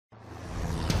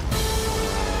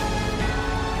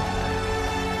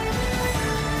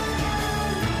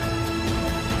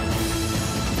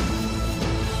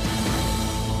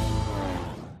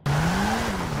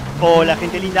Hola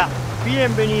gente linda,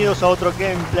 bienvenidos a otro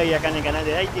gameplay acá en el canal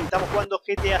de Daitin. Estamos jugando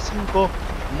GTA V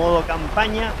modo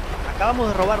campaña. Acabamos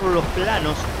de robar los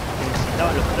planos que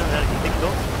necesitaban los planos del arquitecto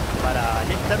para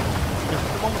Lester y nos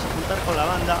vamos a juntar con la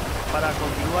banda para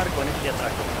continuar con este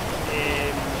atraco.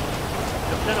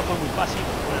 Los planos fue muy fácil,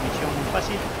 fue una misión muy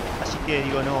fácil, así que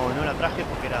digo no la traje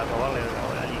porque era robarle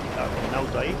a alguien que estaba con un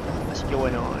auto ahí. Así que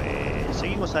bueno,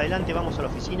 seguimos adelante, vamos a la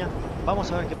oficina,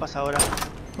 vamos a ver qué pasa ahora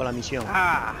con la misión.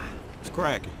 It's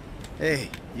cracking. Hey,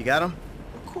 you got him?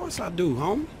 Of course I do,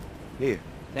 homie. Here.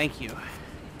 Thank you.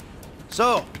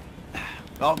 So,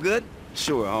 all good?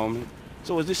 Sure, homie.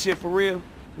 So is this shit for real?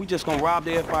 We just gonna rob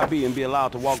the FIB and be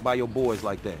allowed to walk by your boys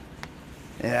like that?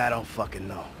 Yeah, I don't fucking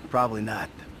know. Probably not.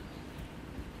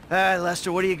 Alright,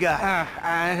 Lester, what do you got?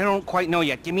 I don't quite know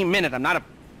yet. Give me a minute. I'm not a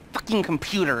fucking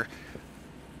computer.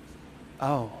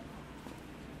 Oh,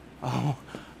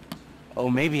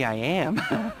 maybe I am.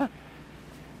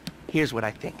 Here's what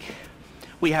I think.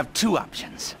 We have two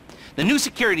options. The new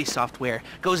security software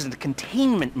goes into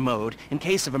containment mode in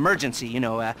case of emergency, you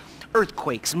know,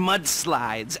 earthquakes,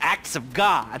 mudslides, acts of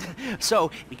God. So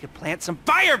we could plant some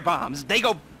fire bombs. They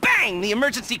go bang! The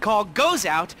emergency call goes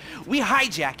out. We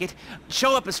hijack it,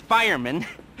 show up as firemen,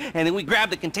 and then we grab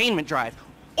the containment drive.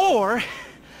 Or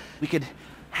we could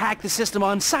hack the system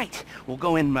on site. We'll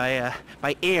go in by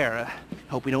air.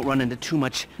 Hope we don't run into too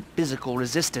much physical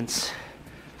resistance.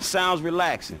 Sounds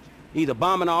relaxing. Either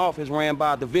bombing our office ran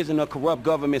by a division of corrupt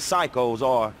government psychos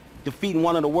or defeating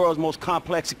one of the world's most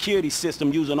complex security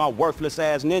systems using our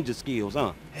worthless-ass ninja skills,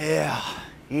 huh? Yeah,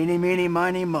 eeny, meeny,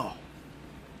 miny, mo.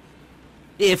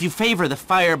 If you favor the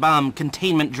firebomb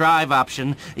containment drive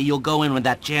option, you'll go in with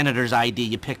that janitor's ID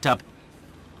you picked up.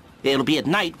 It'll be at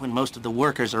night when most of the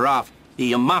workers are off.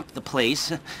 You mop the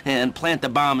place and plant the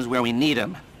bombs where we need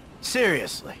them.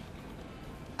 Seriously?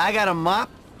 I got a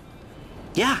mop?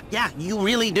 Yeah, you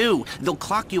really do. They'll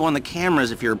clock you on the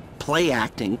cameras if you're play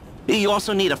acting. You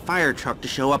also need a fire truck to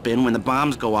show up in when the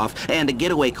bombs go off, and a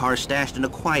getaway car stashed in a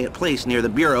quiet place near the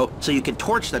bureau so you can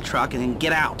torch the truck and then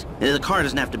get out. The car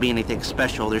doesn't have to be anything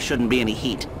special. There shouldn't be any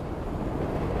heat.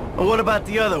 Well, what about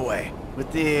the other way?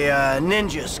 With the,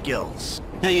 ninja skills?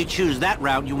 Now you choose that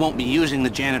route, you won't be using the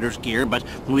janitor's gear, but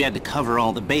we had to cover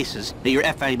all the bases. Your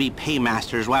FIB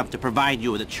paymasters will have to provide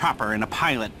you with a chopper and a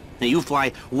pilot. Now you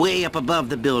fly way up above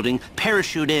the building,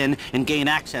 parachute in, and gain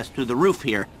access through the roof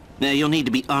here. Now you'll need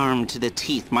to be armed to the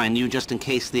teeth, mind you, just in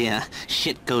case the,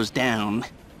 shit goes down.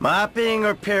 Mopping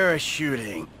or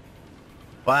parachuting?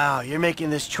 Wow, you're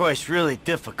making this choice really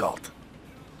difficult.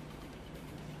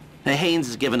 Now, Haynes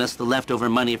has given us the leftover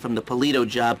money from the Peleado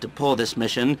job to pull this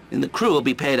mission, and the crew will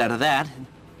be paid out of that.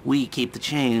 We keep the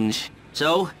change.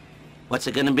 So, what's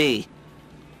it gonna be?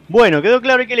 Bueno, quedó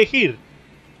claro, hay que elegir.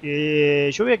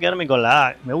 Yo voy a quedarme con la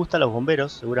A. Me gustan los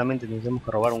bomberos. Seguramente tendremos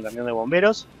que robar un camión de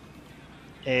bomberos.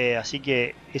 Así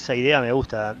que esa idea me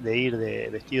gusta de ir de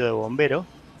vestido de bombero.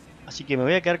 Así que me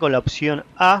voy a quedar con la opción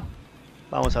A.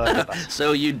 Vamos a ver qué pasa.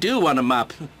 So you do want a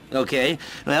mop. Okay.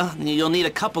 Well, you'll need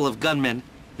a couple of gunmen.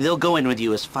 They'll go in with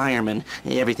you as firemen.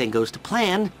 Everything goes to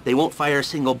plan. They won't fire a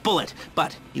single bullet.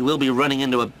 But you will be running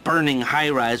into a burning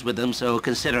high-rise with them, so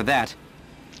consider that.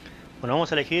 Bueno,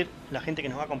 vamos a elegir la gente que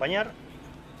nos va a acompañar.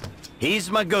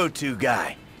 He's my go-to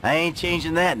guy. I ain't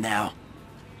changing that now.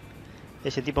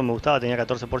 Ese tipo me gustaba, tenía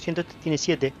 14%. Este tiene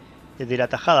 7 de la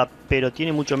tajada, pero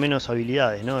tiene mucho menos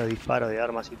habilidades, ¿no? De disparo, de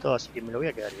armas y todo, así que me lo voy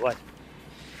a quedar igual.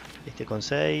 Este con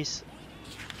 6,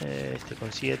 este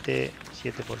con 7,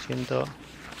 7%.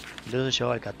 Entonces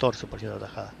llevaba el 14% de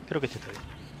tajada. Creo que este está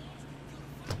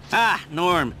bien.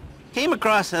 Norm. Came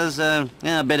across as a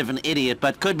bit of an idiot,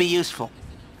 but could be useful.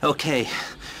 Okay.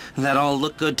 That all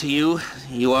look good to you?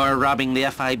 You are robbing the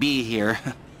FIB here.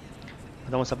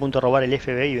 Estamos a punto de robar el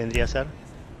FBI, vendría a ser.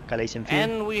 Acá le dicen fin.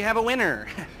 And we have a winner.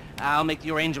 I'll make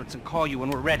the arrangements and call you when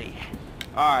we're ready.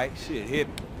 Alright, shit, hit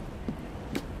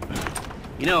me.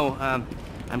 You know,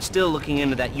 I'm still looking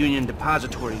into that union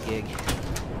depository gig.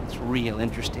 It's real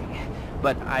interesting.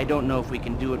 But I don't know if we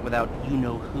can do it without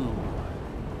you-know-who.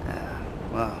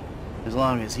 Well, as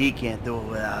long as he can't do it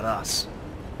without us.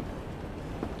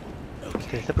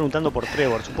 Se está preguntando por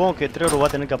Trevor. Supongo que Trevor va a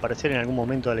tener que aparecer en algún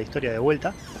momento de la historia de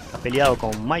vuelta. Está peleado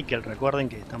con Michael, recuerden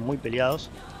que están muy peleados,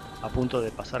 a punto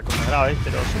de pasar cosas graves,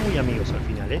 pero son muy amigos al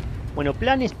final, ¿eh? Bueno,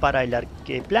 planes para el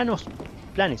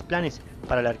planes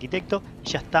para el arquitecto.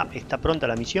 Ya está pronta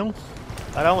la misión.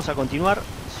 Ahora vamos a continuar.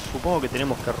 Supongo que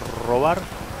tenemos que robar.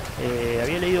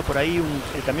 Había leído por ahí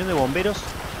el camión de bomberos.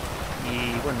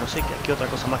 Y bueno, no sé qué otra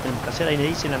cosa más tenemos que hacer. Ahí me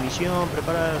dice la misión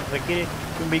requiere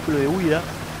un vehículo de huida.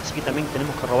 Así que también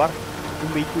tenemos que robar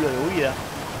un vehículo de huida.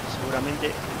 Seguramente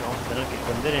lo vamos a tener que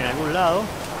esconder en algún lado.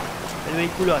 el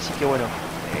vehículo, así que bueno,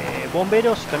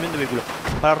 bomberos, camión de vehículo.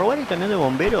 Para robar el camión de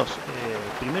bomberos,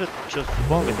 primero yo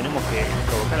supongo que tenemos que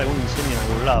provocar algún incendio en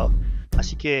algún lado.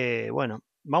 Así que bueno,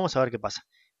 vamos a ver qué pasa.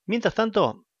 Mientras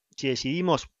tanto, si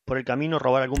decidimos por el camino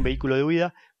robar algún vehículo de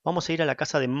huida, vamos a ir a la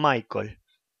casa de Michael.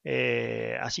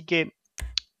 Así que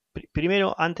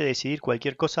primero, antes de decidir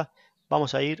cualquier cosa,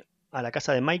 vamos a ir a la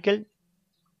casa de Michael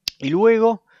y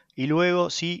luego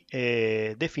si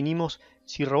definimos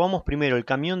si robamos primero el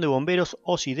camión de bomberos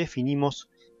o si definimos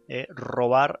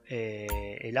robar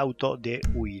el auto de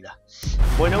huida.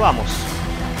 Bueno, vamos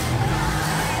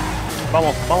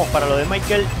para lo de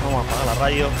Michael. Vamos a apagar la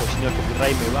radio porque si no el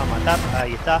copyright me va a matar.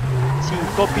 Ahí está, sin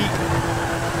copy,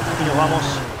 y nos vamos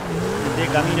de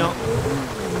camino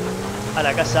a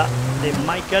la casa de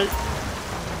Michael.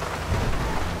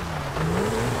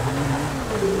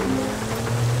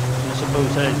 No se puede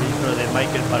usar el teléfono de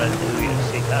Michael para el teléfono.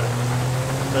 Sí, claro,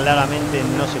 claramente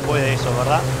no se puede eso,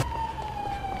 ¿verdad?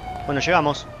 Bueno,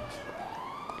 llegamos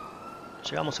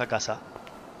a casa,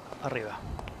 arriba.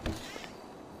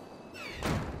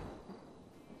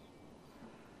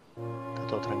 Está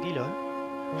todo tranquilo,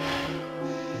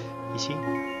 Y sí,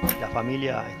 la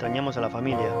familia, extrañamos a la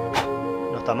familia.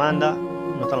 No está Amanda,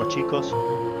 no están los chicos.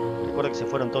 Recuerdo que se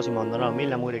fueron todos y me abandonaron.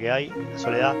 Miren la mugre que hay, la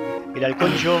soledad, el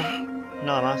alcohol y yo,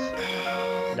 nada más.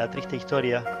 La triste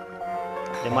historia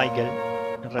de Michael.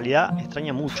 En realidad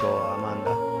extraña mucho a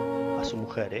Amanda, a su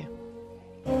mujer,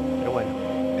 Pero bueno,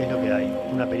 es lo que hay.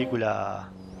 Una película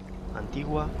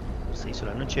antigua, se hizo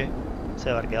la noche, se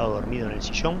debe haber quedado dormido en el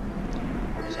sillón.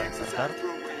 Vamos a despertar.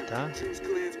 Ahí está.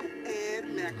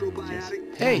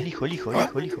 Hey, el hijo. A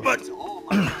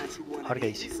ver qué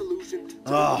dice.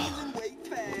 Oh.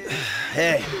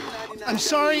 Hey. I'm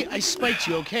sorry I spiked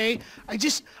you, okay? I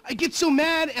get so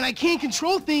mad and I can't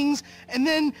control things, and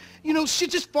then, you know,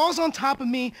 shit just falls on top of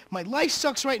me. My life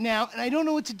sucks right now, and I don't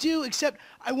know what to do except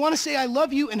I want to say I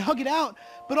love you and hug it out,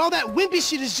 but all that wimpy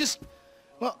shit is just,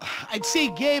 well, I'd say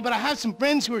gay, but I have some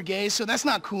friends who are gay, so that's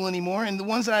not cool anymore, and the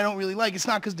ones that I don't really like, it's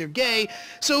not because they're gay,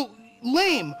 so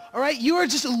lame, all right? You are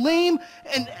just a lame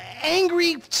and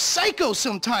angry psycho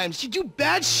sometimes. You do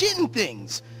bad shit and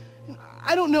things.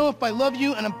 I don't know if I love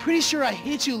you, and I'm pretty sure I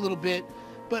hate you a little bit,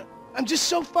 but I'm just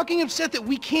so fucking upset that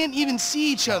we can't even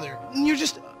see each other. And you're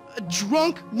just a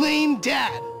drunk, lame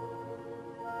dad.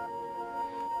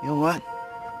 You know what?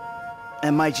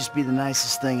 That might just be the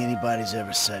nicest thing anybody's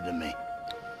ever said to me.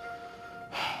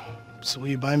 So will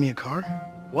you buy me a car?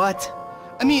 What?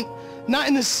 I mean, not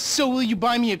in this so will you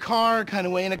buy me a car kind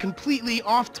of way, in a completely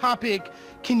off-topic,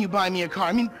 can you buy me a car?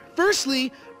 I mean,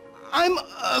 firstly, I'm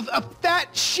a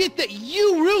fat shit that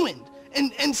you ruined.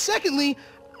 And secondly,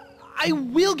 I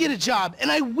will get a job,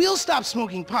 and I will stop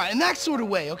smoking pot, in that sort of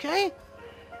way, okay?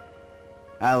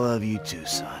 I love you too,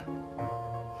 son.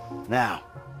 Now,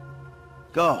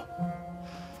 go.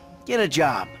 Get a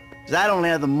job, because I don't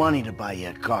have the money to buy you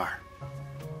a car.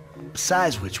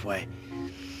 Besides which way,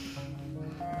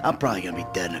 I'm probably gonna be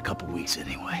dead in a couple weeks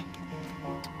anyway.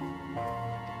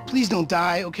 Please don't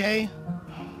die, okay?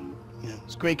 Yeah,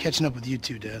 it's great catching up with you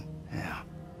two, Dad. Yeah.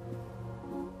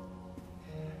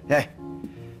 Hey,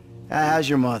 how's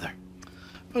your mother?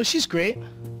 Oh, she's great.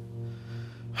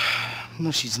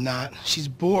 No, she's not. She's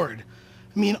bored.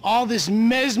 I mean, all this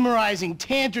mesmerizing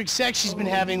tantric sex she's been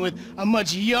having with a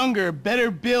much younger, better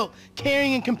built,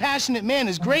 caring and compassionate man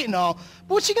is great and all,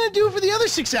 but what's she gonna do for the other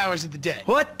 6 hours of the day?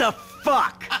 What the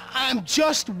fuck? I'm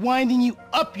just winding you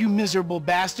up, you miserable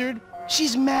bastard.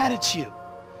 She's mad at you.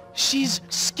 She's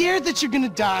scared that you're gonna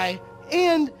die,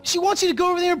 and she wants you to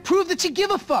go over there and prove that you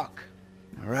give a fuck.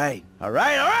 All right.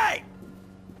 I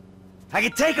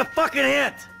can take a fucking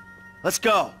hint. Let's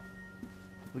go.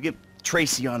 We'll get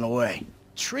Tracy on the way.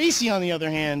 Tracy, on the other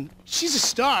hand, she's a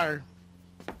star.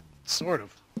 Sort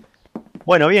of.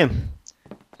 Bueno, bien.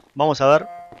 Vamos a ver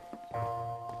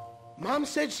Mom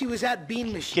said she was at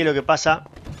Bean Machine. qué es lo que pasa.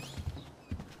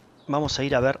 Vamos a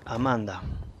ir a ver a Amanda.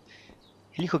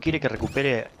 El hijo quiere que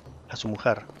recupere a su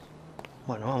mujer.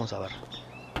 Bueno, vamos a ver.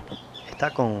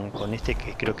 Está con este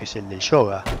que creo que es el del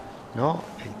yoga, ¿no?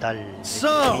 El tal...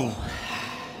 So,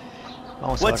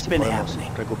 vamos a ver si podemos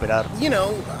recuperar You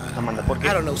know, a Amanda. ¿Por qué?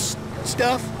 I don't know,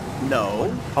 stuff?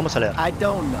 no, Vamos a leer. I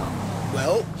don't know.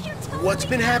 Well, what's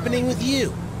been happening with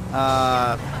you?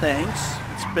 Thanks.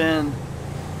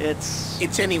 It's...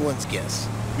 It's anyone's guess.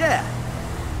 Yeah.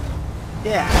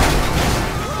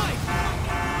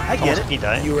 I Estamos get it.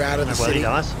 cerquita, ¿eh? You were out of Una the city.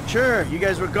 cuadrita más. Sure, you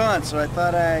guys were gone, so I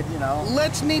thought I'd, you know...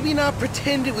 Let's maybe not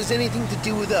pretend it was anything to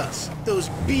do with us. Those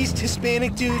beast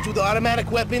Hispanic dudes with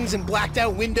automatic weapons and blacked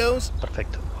out windows.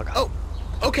 Perfecto, acá. Oh,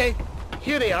 okay.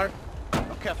 Here they are.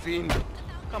 Caffeine.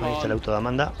 Come Ahí está el on. auto de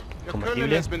Amanda. comestible.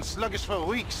 has been sluggish for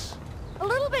weeks. A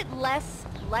little bit less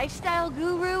lifestyle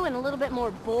guru and a little bit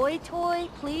more boy toy,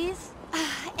 please.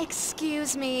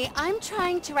 Excuse me, I'm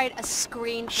trying to write a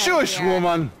screenplay Shush, here.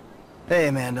 woman. Hey,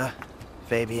 Amanda.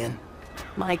 Fabian.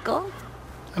 Michael?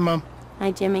 Hi, Mom.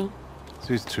 Hi, Jimmy.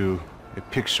 These two, a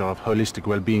picture of holistic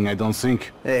well-being, I don't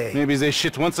think. Hey. Maybe they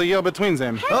shit once a year between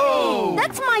them. Oh!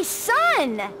 That's my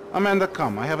son! Amanda,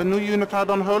 come. I have a new unitard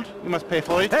on hold. You must pay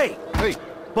for it. Hey! Hey!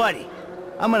 Buddy,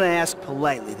 I'm gonna ask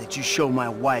politely that you show my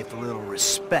wife a little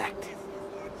respect.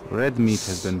 Red meat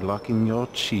has been blocking your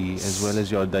chi as well as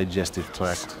your digestive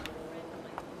tract.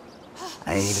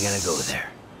 I ain't even gonna go there.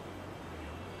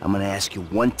 I'm gonna ask you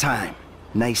one time,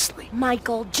 nicely.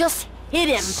 Michael, just hit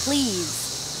him,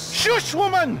 please. Shush,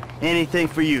 woman! Anything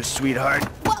for you, sweetheart.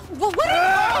 What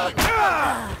are you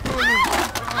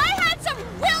I had some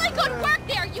really good work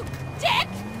there, you dick!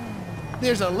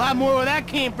 There's a lot more where that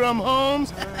came from,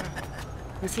 Holmes.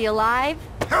 Is he alive?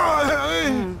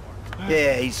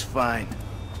 Yeah, he's fine.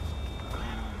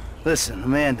 Listen,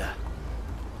 Amanda.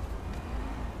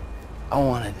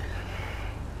 I'm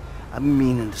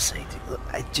meaning to say to you, look,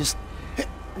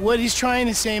 What he's trying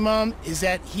to say, Mom, is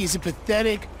that he's a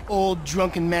pathetic, old,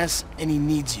 drunken mess, and he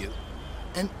needs you.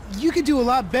 And you could do a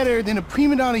lot better than a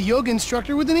prima donna yoga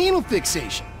instructor with an anal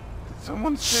fixation.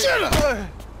 Someone say... Shut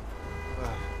up!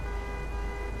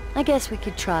 I guess we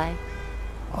could try.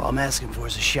 all I'm asking for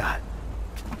is a shot.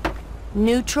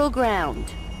 Neutral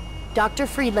ground. Dr.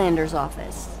 Friedlander's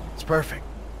office. It's perfect.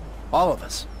 All of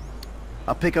us.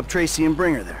 I'll pick up Tracy and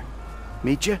bring her there.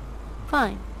 Meet you?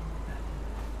 Fine.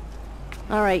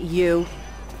 All right, you.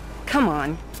 Come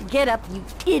on. Get up, you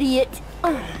idiot.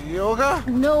 Yoga?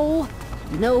 No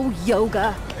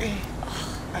yoga.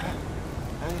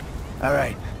 All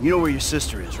right. You know where your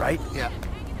sister is, right? Yeah.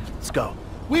 Let's go.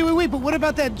 Wait, but what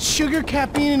about that sugar,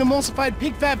 caffeine, and emulsified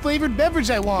pig fat flavored beverage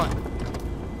I want?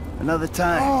 Another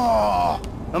time. Oh!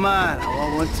 Come on, I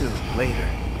want one too. Later.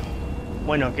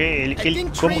 Bueno, ¿qué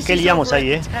Tracy's liamos over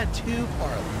ahí, at the tattoo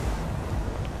parlor.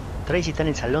 Tracy está en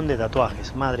el salón de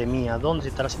tatuajes. Madre mía, ¿dónde se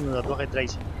estará haciendo un tatuaje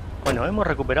Tracy? Bueno, hemos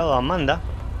recuperado a Amanda.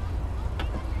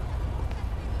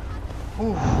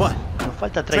 What? Nos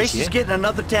falta Tracy, Tracy's getting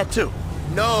another tattoo.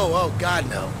 No, oh God,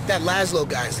 no. That Laszlo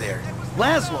guy's there.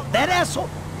 Laszlo, that asshole.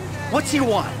 What's he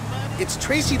want? It's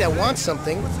Tracy that wants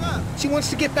something. She wants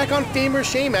to get back on Fame or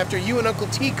Shame after you and Uncle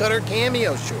T cut her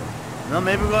cameo short. Well,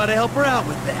 maybe we ought to help her out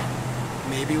with that.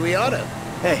 Maybe we oughta.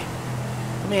 Hey,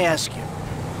 let me ask you.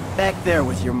 Back there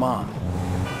with your mom.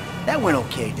 That went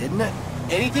okay, didn't it?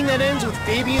 Anything that ends with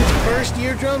Fabian's first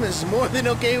eardrum is more than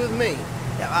okay with me.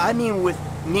 Yeah, I mean with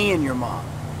me and your mom.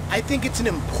 I think it's an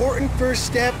important first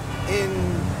step in,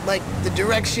 like, the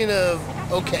direction of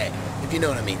okay, if you know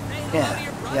what I mean.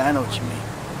 Yeah, I know what you mean.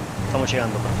 Estamos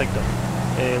llegando, perfecto.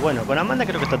 Bueno, con Amanda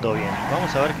creo que está todo bien.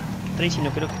 Vamos a ver, Tracy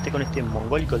no creo que esté con este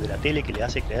mongólico de la tele que le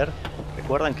hace creer.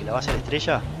 ¿Recuerdan que la va a hacer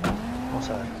estrella? Vamos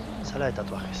a ver, sala de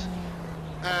tatuajes.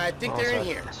 I think they're in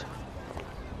here.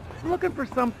 I'm looking for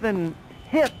something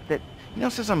hip that,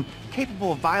 says I'm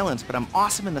capable of violence, but I'm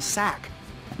awesome in the sack.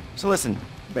 So listen,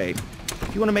 babe,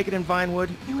 if you want to make it in Vinewood,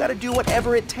 you gotta do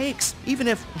whatever it takes. Even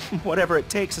if whatever it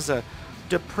takes is a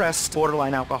depressed,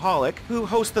 borderline alcoholic who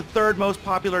hosts the third most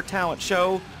popular talent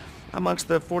show amongst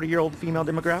the 40-year-old female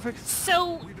demographic.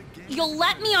 So, you'll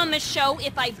let me on the show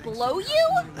if I blow you?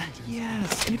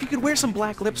 Yes, and if you could wear some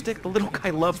black lipstick, the little guy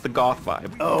loves the goth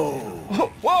vibe.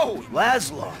 Oh, Whoa!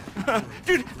 Laszlo.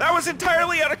 Dude, that was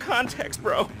entirely out of context,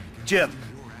 bro. Jim,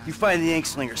 you find the ink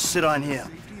slinger, sit on him.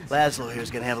 Laszlo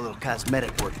here's gonna have a little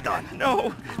cosmetic work done.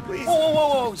 No, please.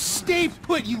 Whoa, stay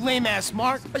put, you lame-ass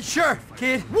Mark. Sure,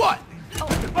 kid. What?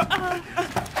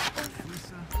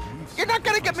 You're not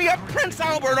gonna get me up Prince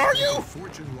Albert, are you?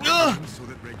 So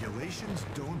that regulations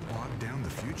don't bog down the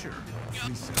future.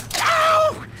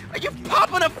 Ow! Are you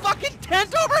popping a fucking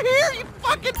tent over here, you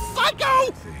fucking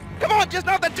psycho? Come on, just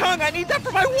not the tongue. I need that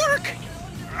for my work.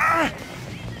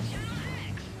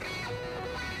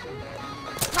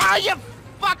 You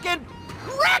fucking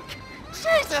prick!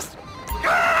 Jesus!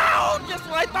 Ow! Just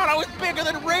when I thought I was bigger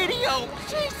than radio.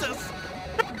 Jesus!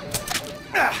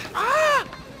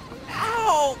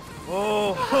 Ow!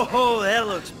 Oh, that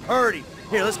looks purty.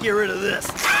 Here, let's get rid of this.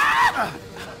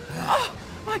 Oh,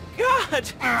 my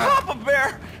God! Papa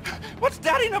Bear! What's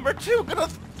Daddy number 2 gonna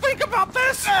think about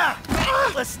this?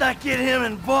 Let's not get him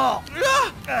involved.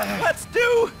 Let's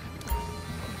do...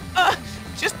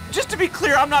 Just to be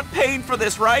clear, I'm not paying for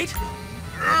this, right?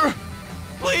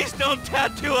 Please don't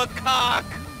tattoo a cock!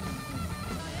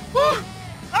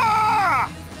 Ah!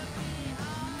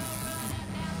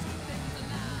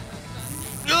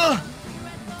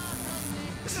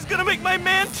 This is gonna make my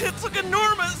man tits look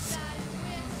enormous!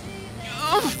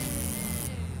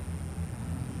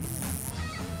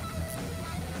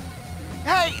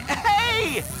 Hey!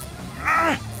 Hey!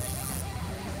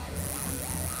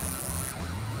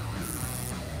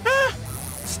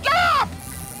 Stop!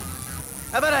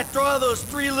 How about I throw those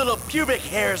 3 little pubic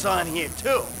hairs on here,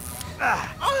 too?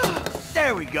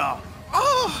 There we go.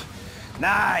 Oh!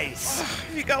 Nice.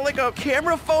 You got like a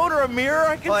camera phone or a mirror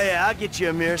I can... Oh, yeah, I'll get you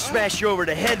a mirror. Smash you over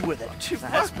the head with it.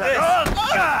 Fuck better.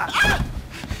 this.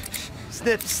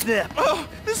 Snip, snip. Oh,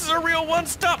 this is a real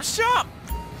one-stop shop!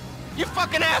 You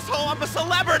fucking asshole, I'm a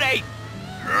celebrity!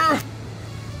 Oh,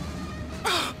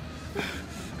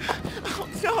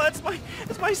 no, that's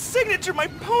my signature, my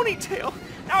ponytail.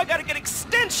 Now I gotta get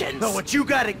extensions. No, what you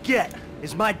gotta get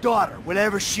is my daughter,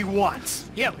 whenever she wants.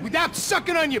 Yeah, without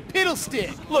sucking on your piddle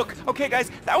stick. Look, okay,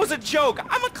 guys, that was a joke.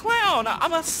 I'm a clown.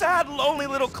 I'm a sad, lonely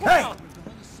little clown. Hey,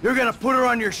 you're gonna put her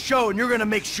on your show, and you're gonna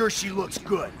make sure she looks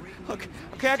good. Look,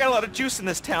 okay, I got a lot of juice in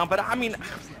this town, but I mean,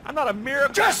 I'm not a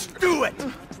miracle. Just do it!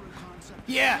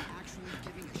 Yeah.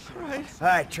 All right. All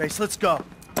right, Trace, let's go.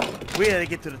 We gotta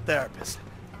get to the therapist.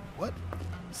 What?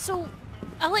 So,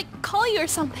 I'll like call you or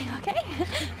something, okay?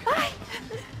 Bye.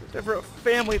 There's ever a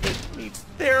family that needs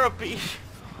therapy.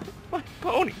 My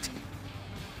ponytail.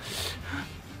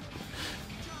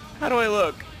 How do I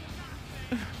look?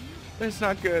 That's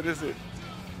not good, is it?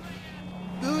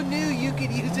 Who knew you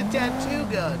could use a tattoo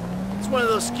gun? It's one of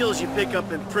those skills you pick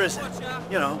up in prison.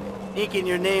 You know, inking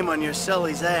your name on your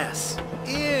cellie's ass.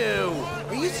 Ew.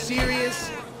 Are you serious?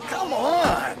 Come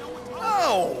on!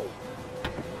 No!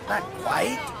 Not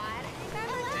quite.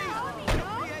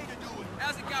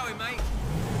 How's it going, mate?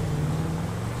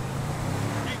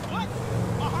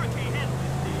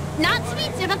 Not to be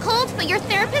difficult, but your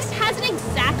therapist hasn't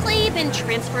exactly been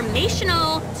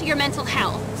transformational to your mental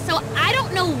health. So I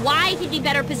don't know why he'd be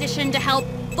better positioned to help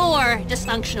 4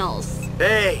 dysfunctionals.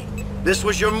 Hey, this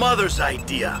was your mother's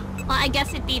idea. Well, I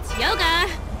guess it beats yoga.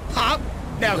 Pop?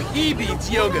 Now he beats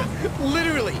yoga.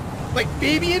 Literally. Like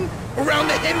Fabian? Around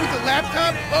the head with the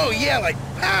laptop? Oh yeah, like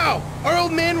pow! Our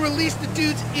old man released the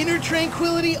dude's inner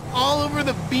tranquility all over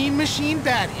the bean machine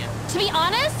patio. To be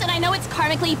honest, and I know it's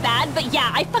karmically bad, but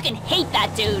yeah, I fucking hate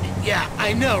that dude. Yeah,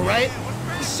 I know, right?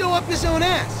 He's so up his own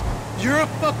ass. You're a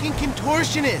fucking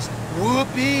contortionist.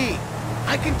 Whoopee.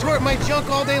 I contort my junk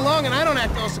all day long and I don't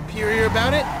act all superior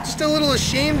about it. Just a little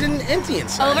ashamed and empty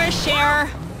inside. Overshare.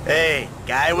 Hey,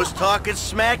 guy was talking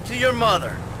smack to your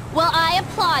mother. Well, I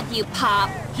applaud you, Pop.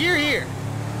 Here, here.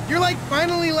 You're like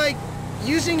finally like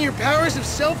using your powers of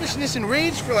selfishness and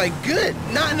rage for like good.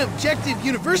 Not an objective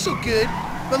universal good,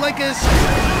 but like a...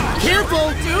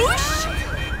 Careful, douche!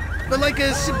 But like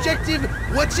a subjective,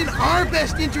 what's in our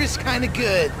best interest kind of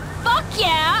good. Fuck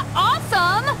yeah!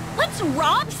 Awesome! Let's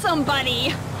rob somebody!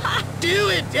 Ha. Do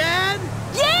it, Dad!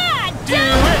 Yeah! Do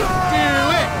it!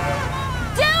 Do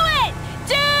it!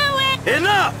 Do it!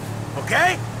 Enough!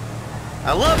 Okay?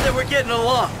 I love that we're getting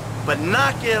along, but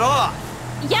knock it off.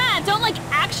 Yeah, don't like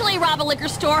actually rob a liquor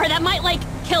store. That might like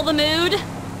kill the mood.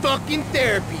 Fucking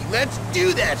therapy. Let's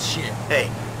do that shit. Hey,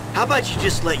 how about you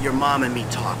just let your mom and me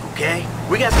talk, okay?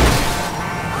 We got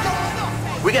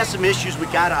some issues we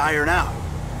gotta iron out.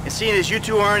 And seeing as you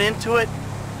two aren't into it,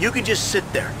 you can just sit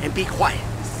there and be quiet.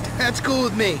 That's cool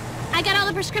with me. I got all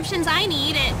the prescriptions I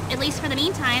need, at least for the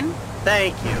meantime.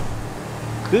 Thank you.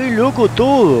 ¡Qué loco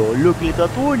todo! Lo que le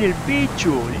tatuó en el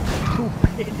pecho. Le tatuó un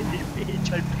pene en el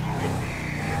pecho al pibe.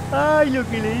 ¡Ay, lo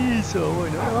que le hizo!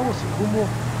 Bueno, ahora vamos rumbo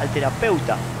al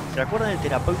terapeuta. ¿Se recuerdan del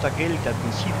terapeuta aquel que al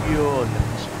principio,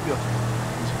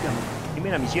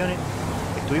 primera misión,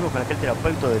 estuvimos con aquel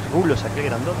terapeuta de rulos, aquel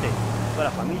grandote? Toda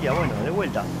la familia, bueno, de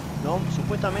vuelta, ¿no?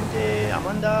 Supuestamente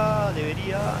Amanda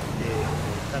debería de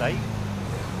estar ahí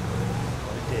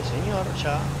con este señor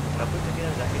ya. El terapeuta que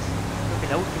era creo que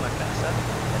es la última casa de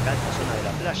acá de esta zona de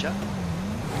la playa.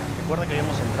 Recuerda que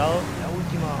habíamos entrado la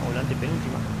última o la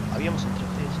antepenúltima. Habíamos entrado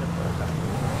ustedes por acá.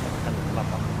 Están en el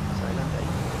mapa, más adelante ahí.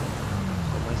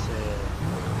 Como ese.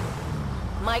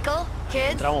 Michael,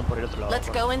 kids, entramos por el otro lado. let's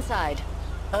go inside.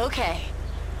 Okay.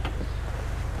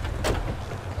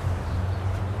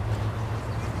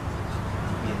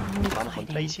 Bien, vamos con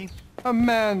Tracy.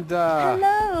 Amanda!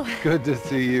 Hello. Good to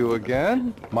see you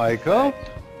again. Michael,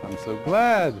 I'm so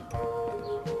glad.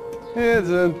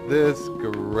 Isn't this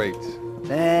great?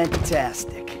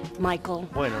 Fantastic. Michael.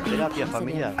 Bueno, terapia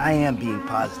familiar. I am being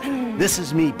positive. This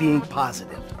is me being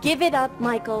positive. Give it up,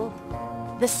 Michael.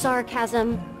 The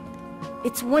sarcasm.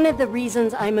 It's one of the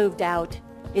reasons I moved out.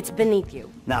 It's beneath you.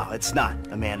 No, it's not,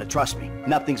 Amanda. Trust me.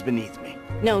 Nothing's beneath me.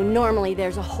 No, normally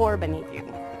there's a whore beneath you.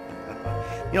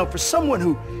 You know, for someone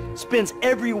who spends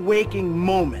every waking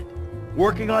moment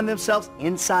working on themselves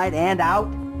inside and out,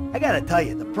 I gotta tell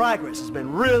you, the progress has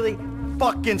been really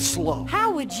fucking slow.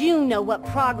 How would you know what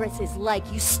progress is like,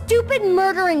 you stupid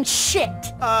murdering shit?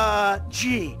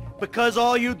 Gee, because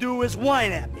all you do is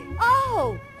whine at me.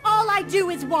 Oh, all I do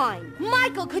is whine.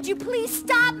 Michael, could you please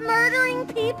stop murdering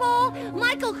people?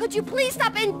 Michael, could you please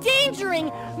stop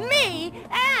endangering me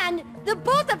and the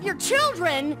both of your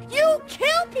children? You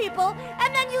kill people,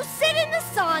 and then you sit in the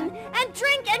sun and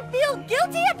drink and feel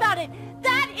guilty about it.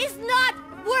 That is not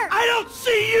work. I don't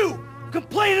see you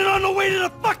complaining on the way to the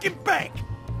fucking bank.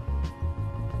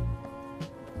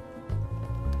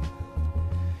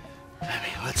 I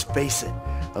mean, let's face it,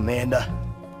 Amanda.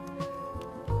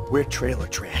 We're trailer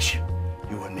trash,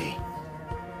 you and me.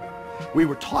 We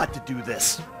were taught to do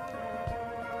this.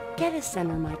 Get a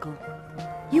center, Michael.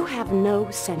 You have no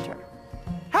center.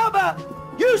 How about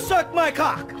you suck my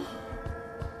cock?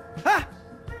 Huh?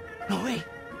 No, wait.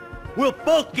 We'll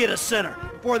both get a center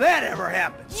before that ever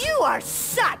happens. You are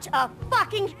such a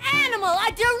fucking animal,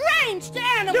 a deranged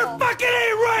animal. You're fucking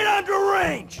ain't right on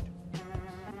deranged.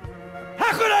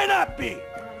 How could I not be?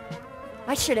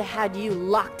 I should have had you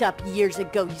locked up years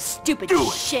ago, you stupid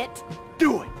shit.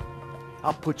 Do it.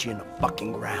 I'll put you in the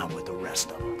fucking ground with the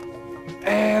rest of them.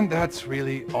 And that's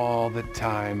really all the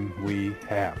time we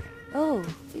have. Oh,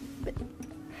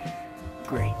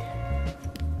 great.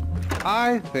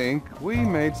 I think we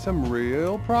made some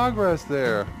real progress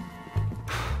there.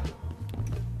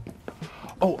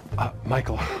 Oh,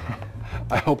 Michael,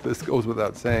 I hope this goes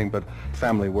without saying, but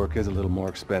family work is a little more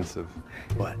expensive.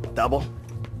 What, double?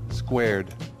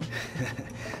 Squared.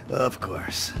 Of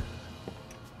course.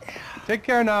 Take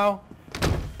care now.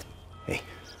 Hey,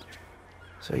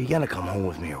 so you gonna come home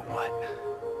with me or what?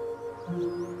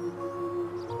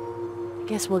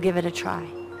 Guess we'll give it a try.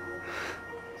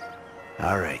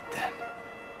 All right, then.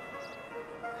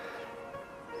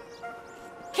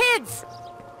 Kids!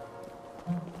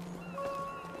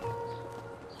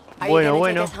 Bueno.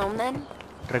 Take us home, then?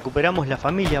 Recuperamos la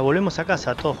familia, volvemos a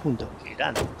casa todos juntos. Qué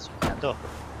grande, eso me encantó.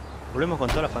 Volvemos con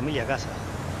toda la familia a casa.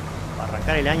 Para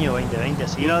arrancar el año 2020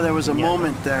 así. You know, there was a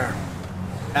moment there.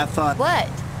 I thought... What?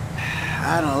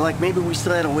 I don't know, like maybe we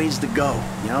still had a ways to go.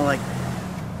 You know, like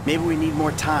maybe we need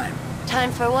more time.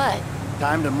 Time for what?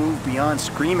 Time to move beyond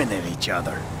screaming at each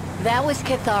other. That was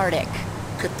cathartic.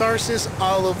 Catharsis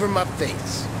all over my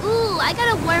face. Ooh, I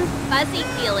got a warm, fuzzy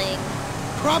feeling.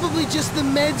 Probably just the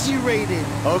meds you rated.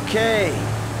 Okay.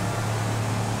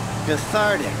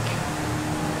 Cathartic.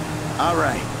 All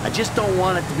right. I just don't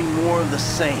want it to be more of the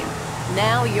same.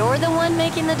 Now you're the one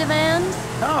making the demands?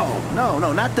 No,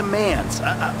 not demands.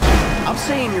 I'm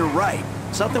saying you're right.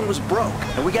 Something was broke,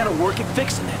 and we gotta work at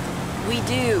fixing it. We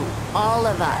do. All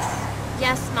of us.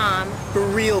 Yes, Mom. For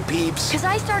real, peeps. Because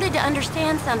I started to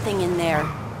understand something in there.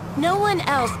 No one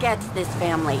else gets this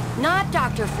family. Not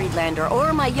Dr. Friedlander,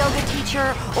 or my yoga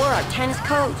teacher, or our tennis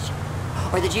coach,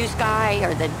 or the juice guy,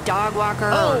 or the dog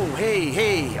walker. Oh,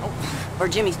 hey. Or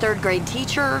Jimmy's third grade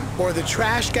teacher. Or the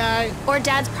trash guy. Or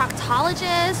Dad's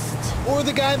proctologist. Or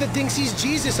the guy that thinks he's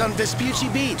Jesus on Vespucci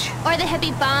Beach. Or the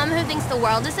hippie bum who thinks the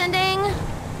world is ending.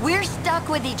 We're stuck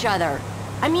with each other.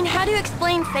 I mean, how do you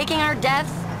explain faking our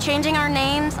deaths, changing our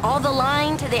names, all the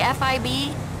lying to the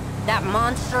FIB? That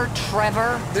monster,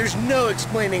 Trevor? There's no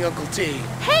explaining Uncle T.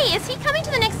 Hey, is he coming to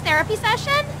the next therapy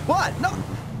session? What?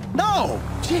 No!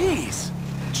 Jeez!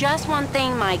 Just one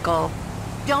thing, Michael.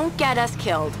 Don't get us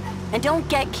killed. And don't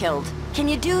get killed. Can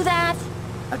you do that?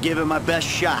 I'll give it my best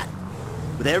shot.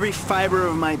 With every fiber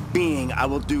of my being, I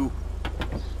will do...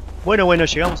 Bueno,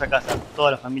 llegamos a casa.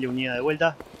 Toda la familia unida de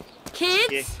vuelta.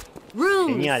 Kids,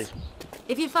 rooms. Genial.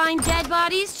 If you find dead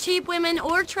bodies, cheap women,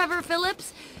 or Trevor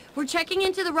Phillips, we're checking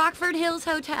into the Rockford Hills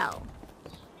Hotel.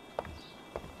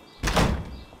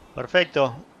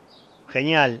 Perfecto.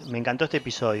 Genial. Me encantó este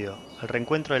episodio. El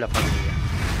reencuentro de la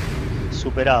familia.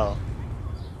 Superado.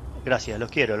 Gracias, los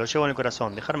quiero, los llevo en el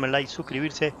corazón. Dejarme el like,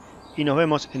 suscribirse y nos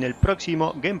vemos en el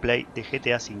próximo gameplay de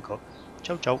GTA V.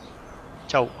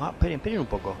 Chau. Esperen un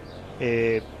poco.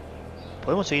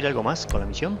 ¿Podemos seguir algo más con la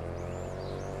misión?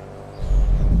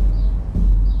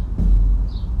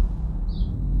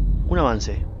 Un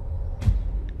avance.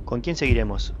 ¿Con quién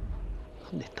seguiremos?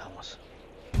 ¿Dónde estamos?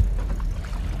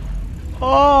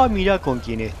 ¡Oh! Mirá con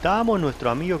quién estamos.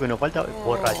 Nuestro amigo que nos falta.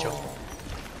 Borracho.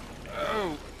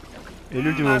 El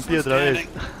último en pie otra vez.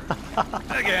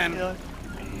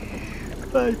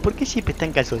 Ay, ¿por qué siempre está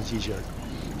en calzoncillos?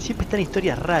 Siempre está en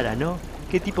historias raras, ¿no?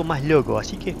 Qué tipo más loco.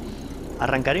 Así que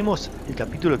arrancaremos el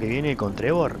capítulo que viene con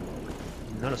Trevor.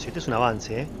 No lo sé, este es un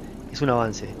avance, ¿eh? Es un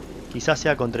avance. Quizás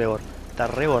sea con Trevor. Está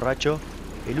re borracho.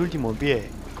 El último en pie.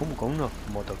 Como con unos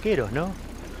motoqueros, ¿no?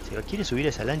 Si lo quieres subir a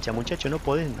esa lancha, muchacho, no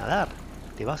podés nadar.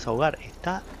 Te vas a ahogar.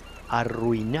 Está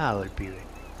arruinado el pibe.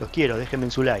 Los quiero, déjenme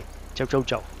en su like. Chau, chau,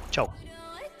 chau. Chau.